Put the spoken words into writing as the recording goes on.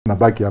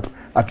tunabaki hapa.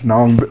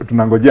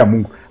 Tunangojea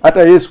Mungu.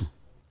 Hata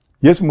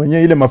Yesu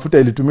mwenyewe ile mafuta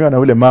ilitumiwa na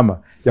ule mama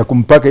ya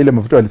kumpaka ile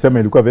mafuta alisema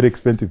ilikuwa very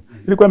expensive.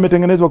 Ilikuwa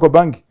imetengenezwa kwa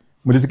bangi.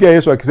 Mlisikia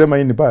Yesu akisema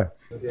hii ni baya?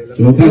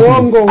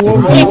 Uongo.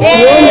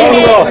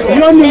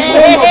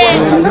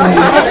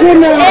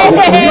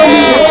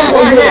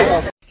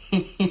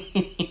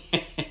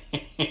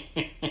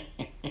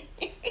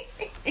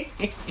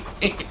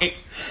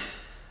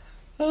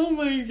 Oh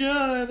my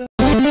God.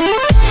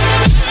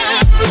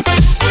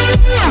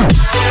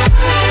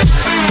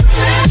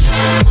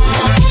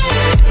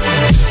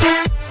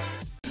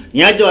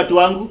 Niaje watu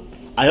wangu,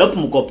 I hope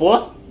mko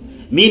poa.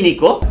 Mimi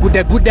niko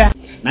guda.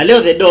 Na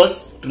leo the dose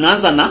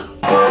tunaanza na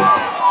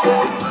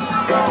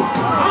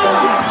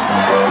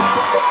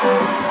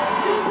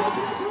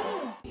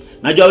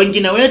najua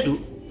wengine wetu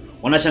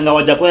wanashanga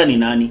Wajackoyah ni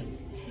nani.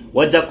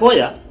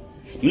 Wajackoyah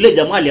yule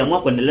jamaa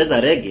aliamua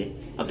kuendeleza reggae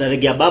after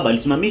reggae ya baba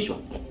alisimamishwa.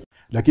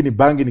 Lakini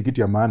bangi ni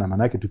kitu ya maana,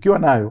 maana yake tukiwa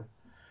nayo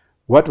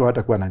watu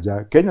hawatakuwa na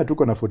njaa. Kenya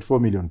tuko na 44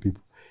 million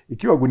people.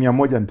 Ikiwa gunia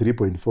moja ni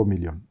 3.4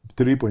 million,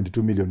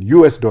 3.2 million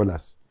US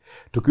dollars.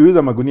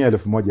 Tukiuza magunia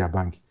 1000 ya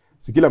bangi,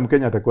 si kila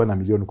Mkenya atakuwa na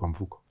milioni kwa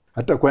mfuko.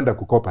 Hata kwenda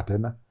kukopa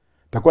tena.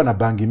 Takuwa na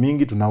bangi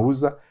mingi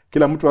tunauza,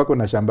 kila mtu wako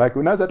na shamba yake.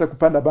 Unaweza hata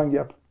kupanda bangi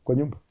hapa kwa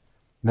nyumba.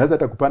 Unaweza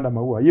hata kupanda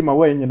maua. Hii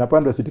maua yenye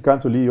inapandwa City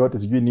Council hii yote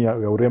sijui ni ya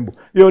urembo.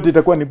 Hiyo yote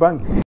itakuwa ni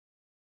bangi.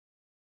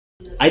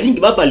 I think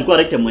baba alikuwa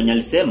right mwenye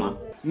alisema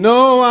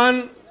no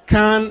one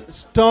can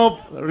stop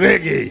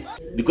reggae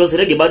because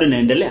reggae bado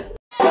inaendelea.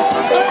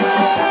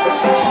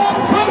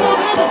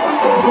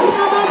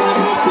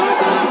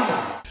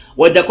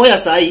 Wajackoyah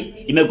sai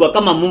imekuwa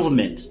kama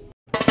movement.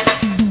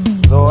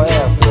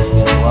 Zoea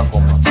president wako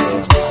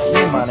mapema.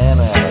 Ni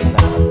maneno ya Raila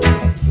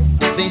Odinga.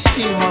 They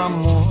still want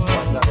more.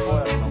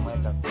 Wajackoyah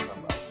tunamweka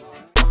status as.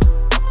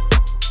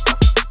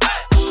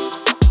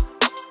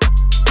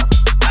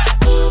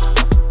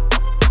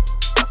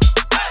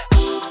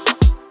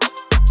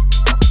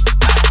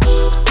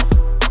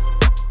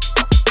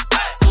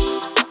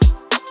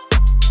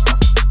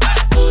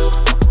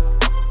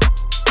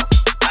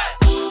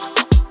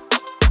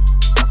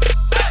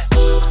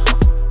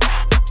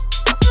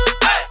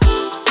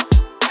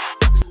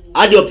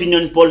 Hadi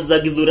opinion polls za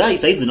Githurai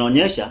sasa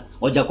zinaonyesha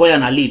Wajackoyah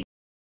na lead.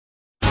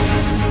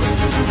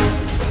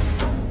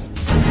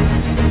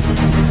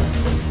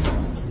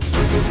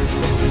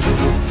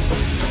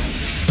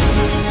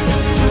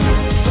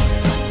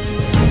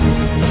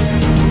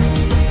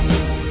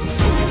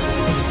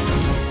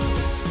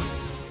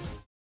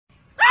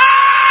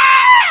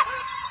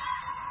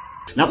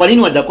 Na kwa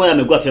nini Wajackoyah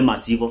amekuwa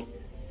famous hivyo?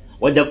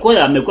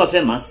 Wajackoyah amekuwa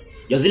famous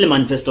ya zile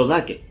manifesto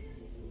zake.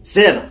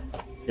 Sera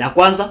ya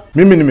kwanza,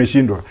 mimi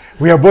nimeshindwa.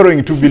 We are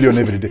borrowing 2 billion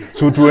every day.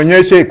 So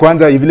tuonyeshe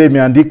kwanza vile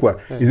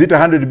imeandikwa. Is it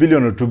 100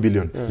 billion or 2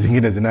 billion?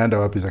 Zingine zinaenda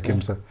wapi za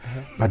KEMSA?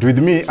 But with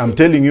me, I'm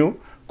telling you,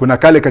 kuna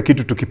kale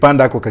kakitu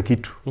tukipanda hako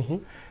kakitu.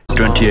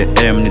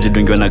 20 am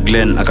nilidungiwa na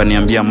Glenn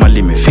akaniambia mali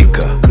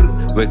imefika.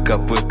 Wake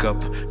up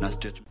na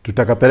state.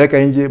 Tutakapeleka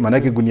nje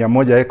manake gunia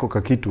moja eko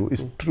kakitu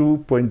is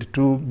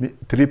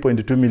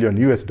 3.2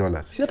 million US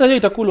dollars. Si hata hiyo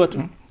itakulwa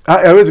tu.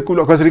 Hawezi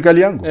kulwa kwa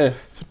serikali yangu.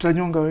 So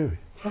tutanyonga wewe.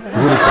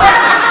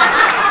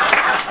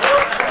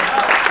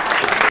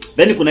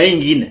 Then kuna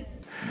nyingine.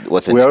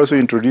 We are also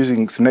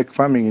introducing snake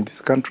farming in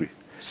this country.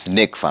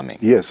 Snake farming.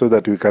 Yes, so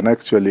that we can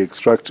actually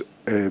extract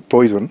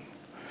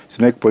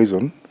snake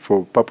poison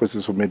for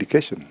purposes of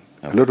medication.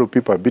 Okay. A lot of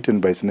people are bitten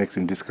by snakes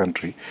in this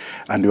country,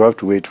 and you have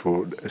to wait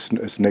for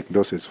snake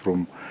doses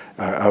from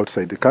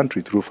outside the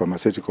country through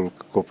pharmaceutical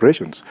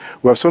corporations.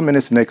 We have so many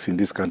snakes in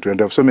this country,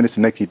 and we have so many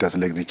snake eaters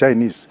like the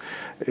Chinese.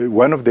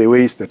 One of the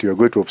ways that you are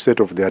going to offset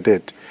of their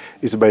debt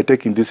is by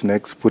taking these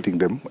snakes,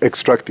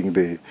 extracting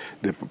the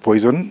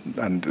poison,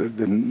 and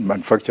then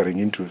manufacturing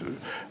into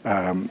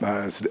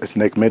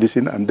snake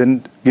medicine, and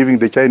then giving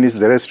the Chinese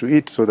the rest to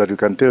eat, so that you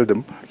can tell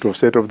them to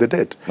offset of the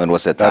debt. When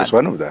was it? That's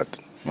one of that.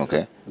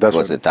 Okay. That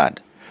was the third.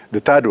 The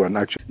third one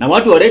actually. Na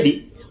watu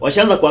already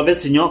washaanza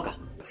kuharvest nyoka.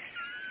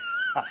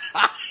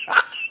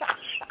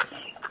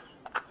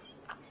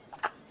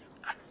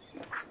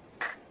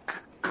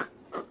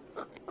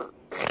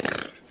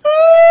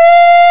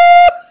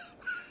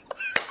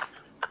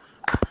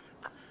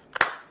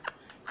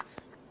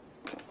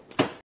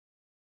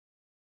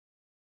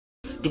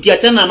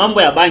 Tukiachana na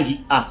mambo ya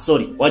bangi,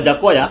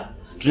 Wajackoyah,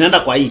 tunaenda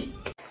kwa hii.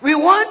 We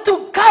want to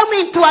come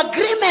into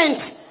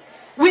agreement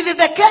with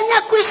the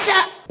Kenya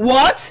Kwisha.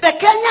 What? The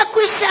Kenya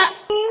Kwisha.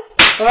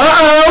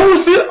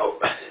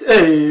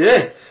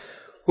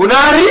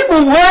 Unaharibu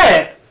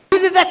we.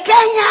 With the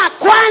Kenya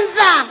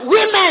Kwanza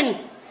women,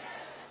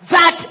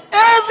 that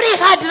every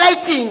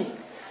handwriting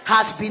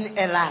has been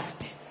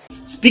erased.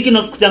 Speaking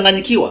of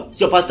kuchanganyikiwa,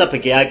 sio pastor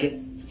peke yake.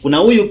 Kuna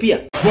huyu pia.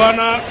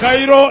 Bwana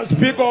Cairo,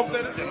 speaker of the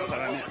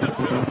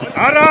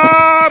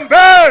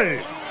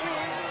Arambe!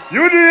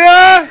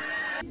 UDA!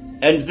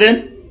 And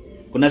then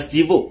kuna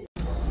Steve.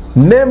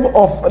 Name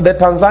of the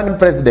Tanzanian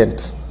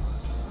president.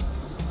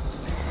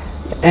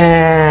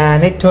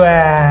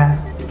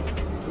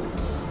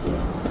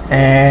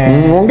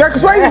 Unaongea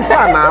Kiswahili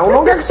sana.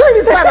 Unaongea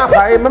Kiswahili sana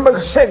hapa. Mambo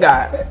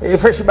shega.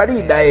 Fresh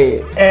barida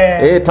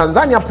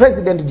Tanzania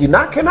president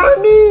jinake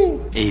nani?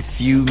 A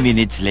few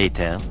minutes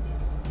later.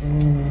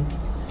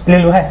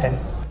 Lulu Hassan.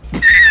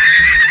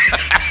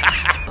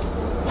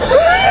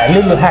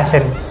 Lulu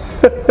Hassan.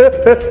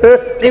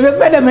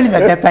 Nimepata mali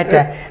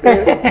matapata.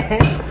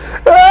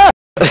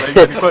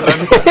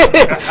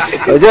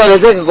 Unajua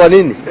anacheka kwa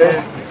nini?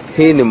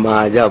 Hii ni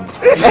maajabu.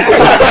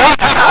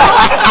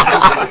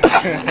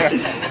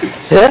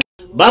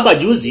 Baba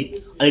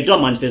juzi alitoa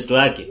manifesto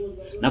yake,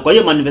 na kwa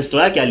hiyo manifesto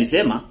yake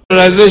alisema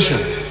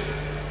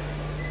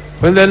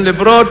when then they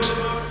brought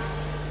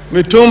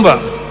mitumba,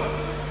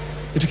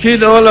 it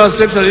killed all our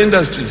sexual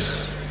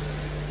industries.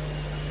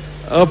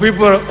 Our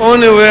people are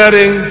only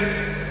wearing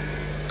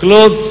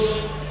clothes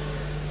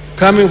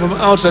coming from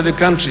outside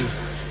the country.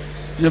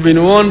 You have been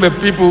worn by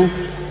people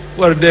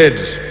who are dead.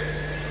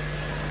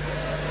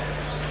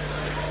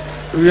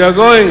 We are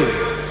going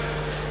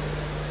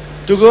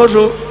to go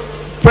to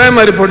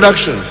primary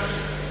production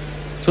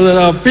so that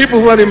our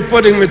people who are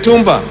importing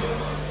mitumba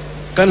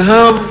can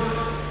have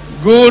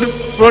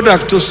good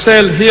product to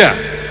sell here.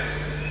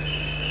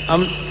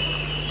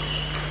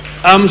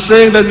 I'm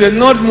saying that we are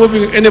not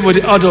moving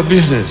anybody out of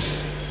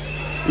business.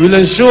 We will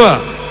ensure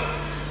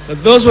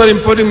that those who are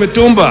importing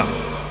mitumba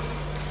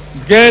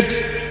get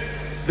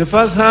the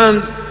first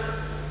hand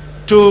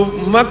to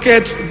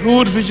market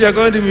goods which are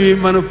going to be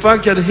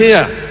manufactured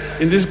here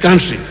in this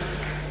country.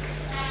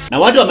 Na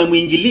watu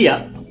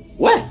wamemuingilia.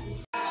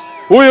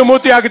 Huyu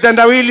mtu ya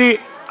kitendawili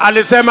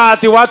alisema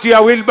ati watu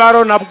ya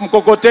wheelbarrow na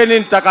mkokoteni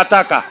ni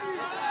takataka.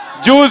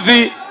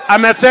 Juzi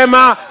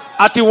amesema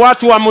ati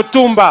watu wa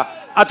mtumba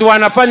ati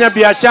wanafanya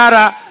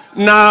biashara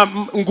na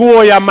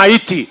nguo ya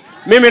maiti.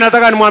 Mimi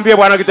nataka nimwambie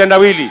bwana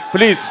kitendawili,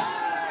 please.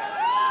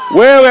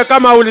 Wewe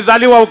kama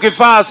ulizaliwa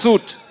ukifaa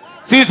suit,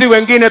 sisi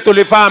wengine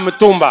tulifaa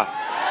mtumba.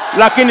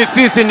 Lakini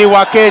sisi ni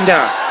wa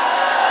Kenya.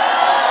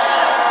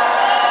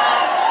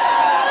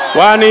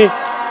 Kwani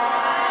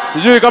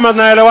sijui kama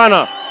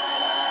tunaelewana.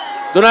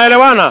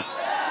 Tunaelewana?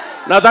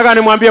 Nataka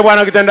nimwambie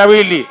bwana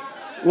kitendawili,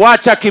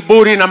 wacha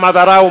kiburi na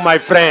madharau my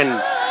friend.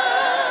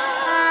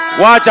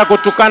 Wacha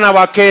kutukana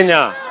wa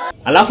Kenya.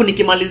 Alafu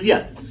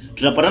nikimalizia,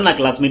 tunapatana na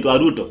classmate wa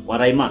Ruto, wa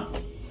Raima.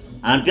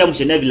 Ananipia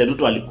mshenea vile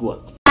Ruto alikuwa.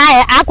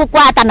 Haya,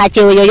 hakukuwa hata na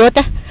cheo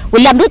yoyote.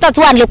 William Ruto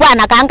tu alikuwa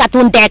anakaanga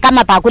tu nde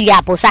kama bakuli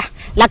hapo sa.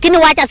 Lakini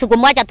wacha siku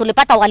moja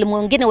tulipata walimu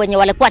wengine wenye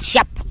walikuwa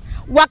sharp.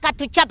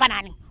 Wakatuchapa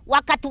nani?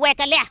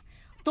 Wakatuwekelea.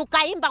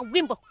 Tukaimba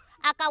wimbo.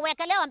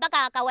 Akawekelewa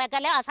mpaka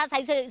akawekelewa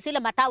sasa zile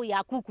matawi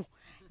ya kuku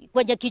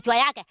kwenye kichwa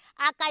yake.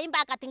 Akaimba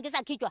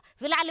akatingiza kichwa.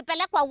 Vile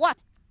alipelekwa what?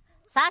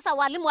 Sasa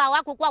walimu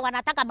hawakuwa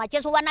wanataka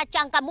machezo,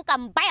 wanachangamuka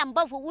mbaya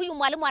mbovu. Huyu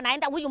mwalimu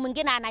anaenda, huyu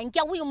mwingine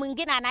anaingia, huyu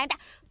mwingine anaenda.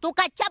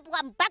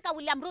 Tukachapwa mpaka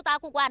William Ruto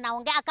hakuwa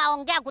anaongea,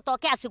 akaongea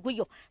kutokea siku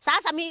hiyo.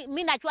 Sasa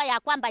mimi najua ya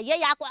kwamba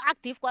yeye ako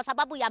active kwa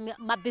sababu ya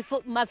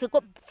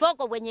mafiko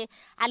wenye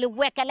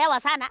aliwekelewa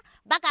sana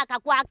mpaka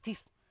akakuwa active.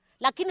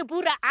 Lakini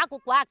bura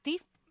hakuwa active.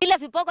 Ile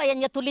vipoko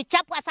yenye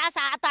tulichapwa sasa,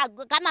 hata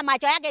kama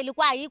macho yake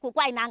ilikuwa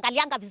haikuwa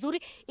inaangalianga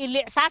vizuri,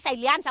 sasa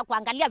ilianza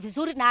kuangalia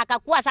vizuri na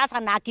akakuwa sasa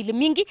na akili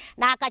mingi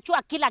na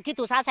akachua kila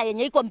kitu sasa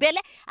yenye iko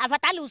mbele.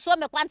 Afadhali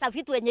usome kwanza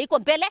vitu yenye iko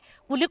mbele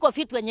kuliko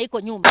vitu yenye iko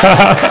nyuma.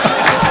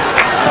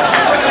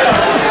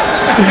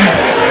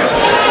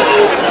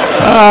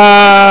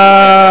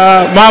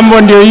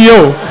 Mambo ndio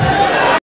hiyo.